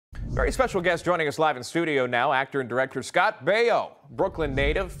Very special guest joining us live in studio now, actor and director Scott Baio, Brooklyn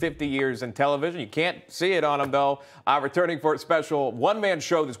native, 50 years in television. You can't see it on him, though. Returning for a special one-man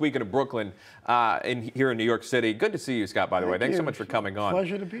show this weekend in Brooklyn, here in New York City. Good to see you, Scott, by the way. Thanks so much for coming on.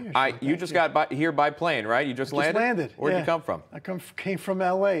 Pleasure to be here. You just got here by plane, right? You just landed? Just landed. Where'd you come from? I came from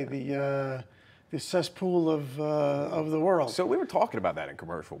L.A., the cesspool of the world. So we were talking about that in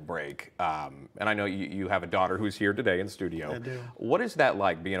commercial break, and I know you have a daughter who's here today in studio. I do. What is that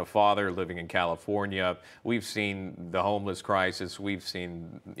like, being a father living in California? We've seen the homeless crisis. We've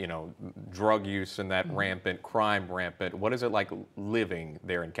seen, drug use and that rampant, crime rampant. What is it like living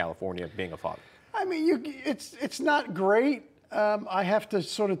there in California, being a father? I mean, it's not great. I have to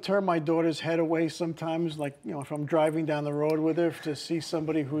sort of turn my daughter's head away sometimes, like, if I'm driving down the road with her, to see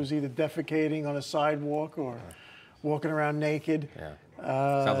somebody who's either defecating on a sidewalk or walking around naked.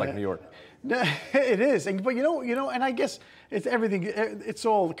 Yeah. Sounds like New York. It is. But and I guess it's everything. It's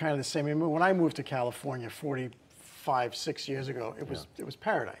all kind of the same. I mean, when I moved to California 6 years ago, it was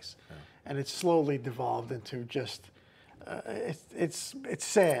paradise. Yeah. And it's slowly devolved into just, it's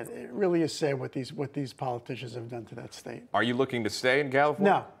sad. It really is sad what these politicians have done to that state. Are you looking to stay in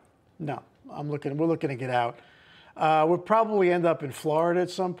California? No. We're looking to get out. We'll probably end up in Florida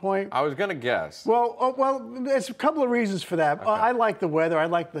at some point. I was going to guess. Well, there's a couple of reasons for that. Okay. I like the weather. I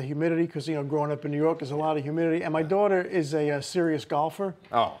like the humidity because, growing up in New York, there's a lot of humidity. And my daughter is a serious golfer.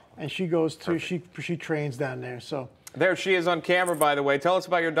 Oh. And she goes to, she trains down there. So there she is on camera, by the way. Tell us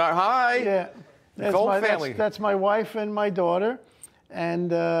about your daughter. Hi. Yeah. That's my wife and my daughter. And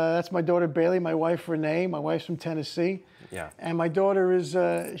that's my daughter, Bailey, my wife, Renee. My wife's from Tennessee. Yeah. And my daughter is,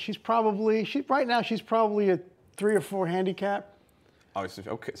 right now she's probably a 3 or 4 handicap. Oh,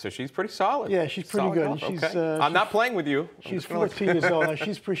 okay. So she's pretty solid. Yeah, she's pretty good. She's, I'm not playing with you. She's 14 years old now.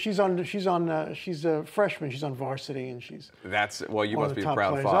 She's a freshman. She's on varsity, and she's. Well, you must be a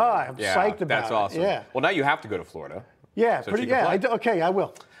proud players. father. I'm psyched about it. That's awesome. Yeah. Well, now you have to go to Florida. Yeah, so okay, I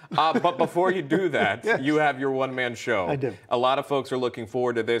will. But before you do that, yes. You have your one-man show. I do. A lot of folks are looking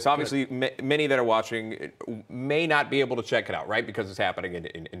forward to this. Obviously, many that are watching may not be able to check it out, right? Because it's happening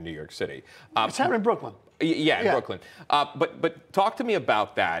in New York City. It's happening in Brooklyn. Yeah, in Brooklyn. But talk to me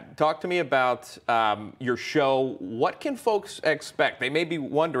about that. Talk to me about your show. What can folks expect? They may be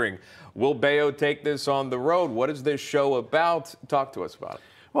wondering, will Baio take this on the road? What is this show about? Talk to us about it.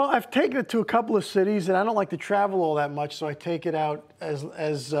 Well, I've taken it to a couple of cities, and I don't like to travel all that much, so I take it out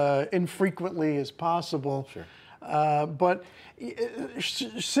as infrequently as possible. Sure. But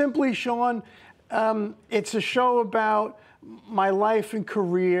simply, Sean, it's a show about my life and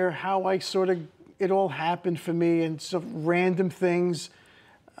career, how it all happened for me, and some random things,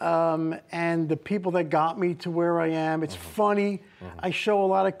 and the people that got me to where I am. It's funny. I show a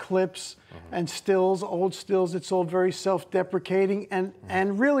lot of clips and stills, old stills. It's all very self-deprecating,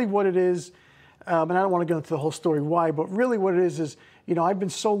 and really what it is, and I don't want to go into the whole story why, but really what it is, I've been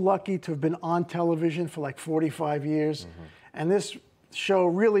so lucky to have been on television for like 45 years, and this show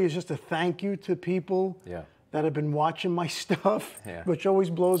really is just a thank you to people that have been watching my stuff, which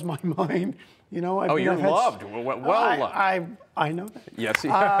always blows my mind. You're loved. Well loved. I know that. Yes,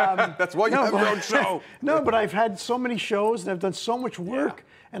 that's why you have your own show. No, but I've had so many shows, and I've done so much work,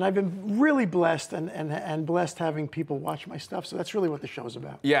 and I've been really blessed and blessed having people watch my stuff. So that's really what the show's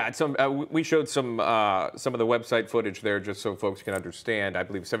about. Yeah, we showed some of the website footage there just so folks can understand. I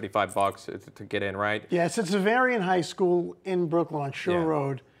believe $75 to get in, right? Yeah, it's at Zavarian High School in Brooklyn on Shore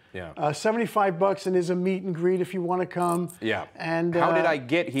Road. Yeah. $75, and there's a meet and greet if you want to come. Yeah. And how did I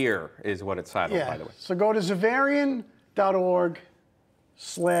get here is what it's titled, by the way. So go to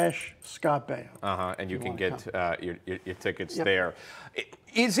zavarian.org/Scott Baio. And you can get your tickets there.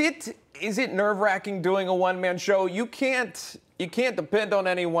 Is it nerve-wracking doing a one-man show? You can't depend on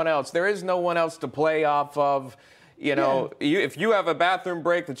anyone else. There is no one else to play off of. If you have a bathroom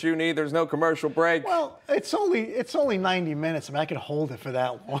break that you need, there's no commercial break. Well, it's only 90 minutes. I mean, I can hold it for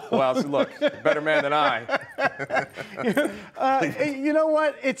that long. Well, so look, better man than I. You know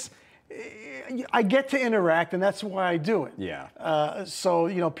what? I get to interact, and that's why I do it. Yeah.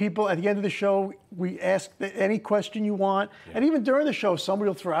 So, people, at the end of the show, we ask any question you want. Yeah. And even during the show, somebody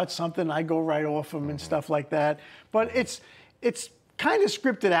will throw out something, and I go right off them and stuff like that. But it's kind of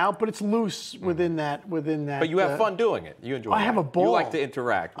scripted out, but it's loose within that. But you have fun doing it. You enjoy it. I have a ball. You like to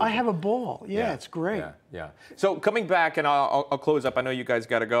interact. I have a ball. Yeah, it's great. Yeah. So coming back, and I'll close up. I know you guys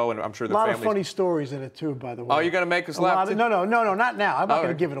got to go, and I'm sure the family. A lot of funny stories in it too, by the way. Oh, you're going to make us laugh? No, not now. I'm not going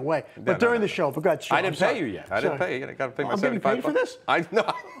to give it away. But during the show, for God's sake. I didn't pay you yet. I didn't pay you. I got to pay my $75. I'm getting paid for this? I'm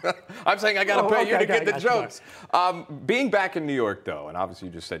saying I got to pay you to get the jokes. Being back in New York, though, and obviously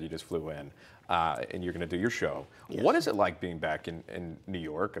you just said you just flew in. and you're going to do your show. Yes. What is it like being back in New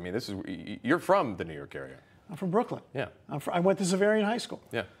York? I mean, you're from the New York area. I'm from Brooklyn. Yeah. I went to Xaverian High School.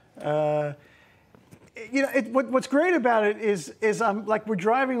 Yeah. You know, what's great about it is I'm like, we're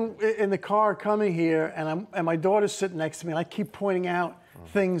driving in the car coming here, and my daughter's sitting next to me, and I keep pointing out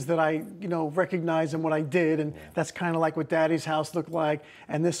things that I, recognize and what I did, and that's kind of like what Daddy's house looked like,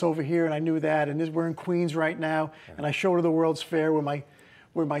 and this over here, and I knew that, and we're in Queens right now, and I showed her the World's Fair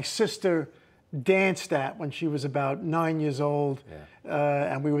where my sister danced at when she was about 9 years old,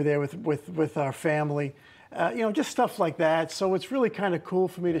 and we were there with our family, just stuff like that. So it's really kind of cool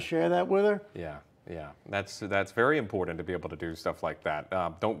for me to share that with her. Yeah. Yeah, that's very important to be able to do stuff like that.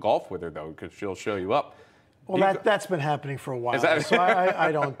 Don't golf with her though, because she'll show you up. Well, that's been happening for a while, so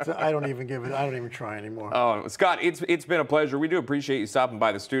I don't even try anymore. Oh, Scott, it's been a pleasure. We do appreciate you stopping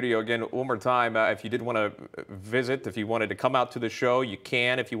by the studio again one more time. If you did want to visit, if you wanted to come out to the show, you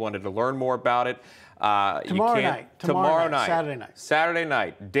can. If you wanted to learn more about it, tomorrow night, Saturday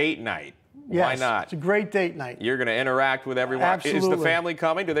night, date night. Yes, why not? It's a great date night. You're going to interact with everyone. Absolutely. Is the family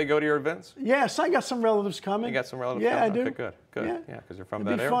coming? Do they go to your events? Yes, I got some relatives coming. You got some relatives coming? coming? I do. Okay, good. Yeah, because you're from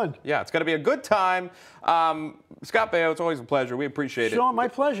that area. It'll be fun. Yeah, it's going to be a good time. Scott Baio, it's always a pleasure. We appreciate it. Sean, my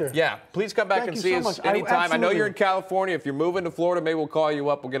pleasure. Yeah, please come back and see us anytime. I know you're in California. If you're moving to Florida, maybe we'll call you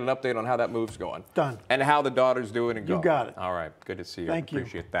up. We'll get an update on how that move's going. Done. And how the daughter's doing and going. You got it. All right, good to see you. Thank you.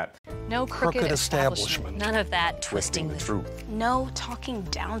 Appreciate that. No crooked establishment. None of that Twisting the truth. No talking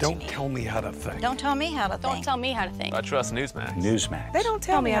down to me. Don't tell me how to think. Don't tell me how to think. Don't tell me how to think. I trust Newsmax. Newsmax. They don't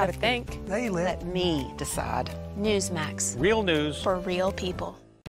tell me how to think. They Let me decide. Newsmax. Real news For real people.